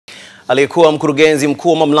Aliyekuwa Mkurugenzi Mkuu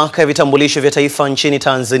wa Mamlaka ya Vitambulisho vya Taifa nchini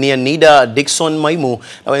Tanzania NIDA, Dickson Maimu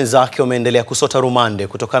na wenzake wameendelea kusota rumande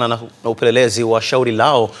kutokana na upelelezi wa shauri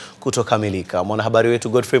lao kutokamilika. Mwanahabari wetu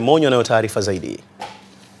Godfrey Monyo anayo taarifa zaidi.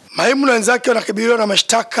 Maimu na wenzake wanakabiliwa na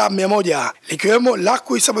mashtaka 100 likiwemo la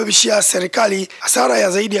kuisababishia serikali hasara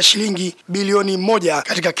ya zaidi ya shilingi bilioni 1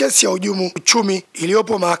 katika kesi ya hujumu uchumi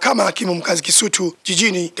iliyopo mahakama ya hakimu mkazi Kisutu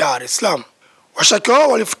jijini Dar es Salaam. Washtakiwa hao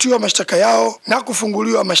walifutiwa mashtaka yao na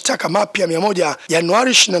kufunguliwa mashtaka mapya 100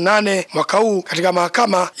 Januari 28 mwaka huu katika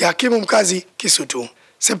mahakama ya hakimu mkazi Kisutu.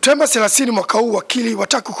 Septemba 30 mwaka huu, wakili wa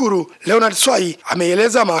TAKUKURU Leonard Swai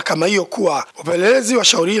ameeleza mahakama hiyo kuwa upelelezi wa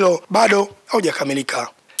shauri hilo bado haujakamilika.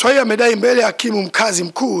 Swai amedai mbele ya hakimu mkazi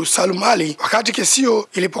mkuu Salum Ali wakati kesi hiyo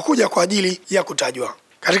ilipokuja kwa ajili ya kutajwa.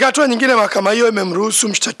 Katika hatua nyingine, mahakama hiyo imemruhusu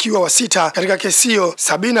mshtakiwa wa 6 katika kesi hiyo,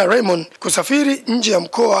 Sabina Raymond, kusafiri nje ya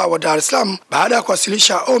mkoa wa Dar es Salaam baada ya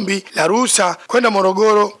kuwasilisha ombi la ruhusa kwenda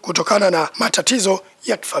Morogoro kutokana na matatizo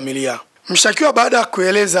ya kifamilia. Mshtakiwa baada ya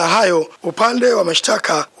kueleza hayo, upande wa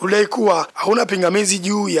mashtaka ulidai kuwa hauna pingamizi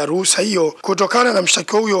juu ya ruhusa hiyo kutokana na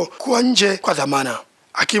mshtakiwa huyo kuwa nje kwa dhamana.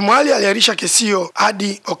 Hakimu Ali aliahirisha kesi hiyo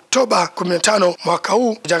hadi Oktoba 15 mwaka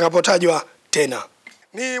huu itakapotajwa tena.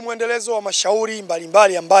 Ni mwendelezo wa mashauri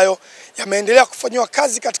mbalimbali ambayo yameendelea kufanywa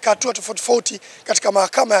kazi katika hatua tofauti katika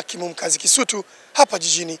mahakama ya hakimu mkazi Kisutu hapa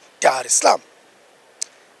jijini Dar es Salaam.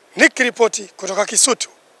 Nikiripoti kutoka Kisutu,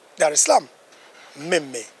 Dar es Salaam,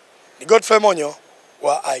 mimi ni Godfrey Monyo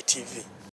wa ITV.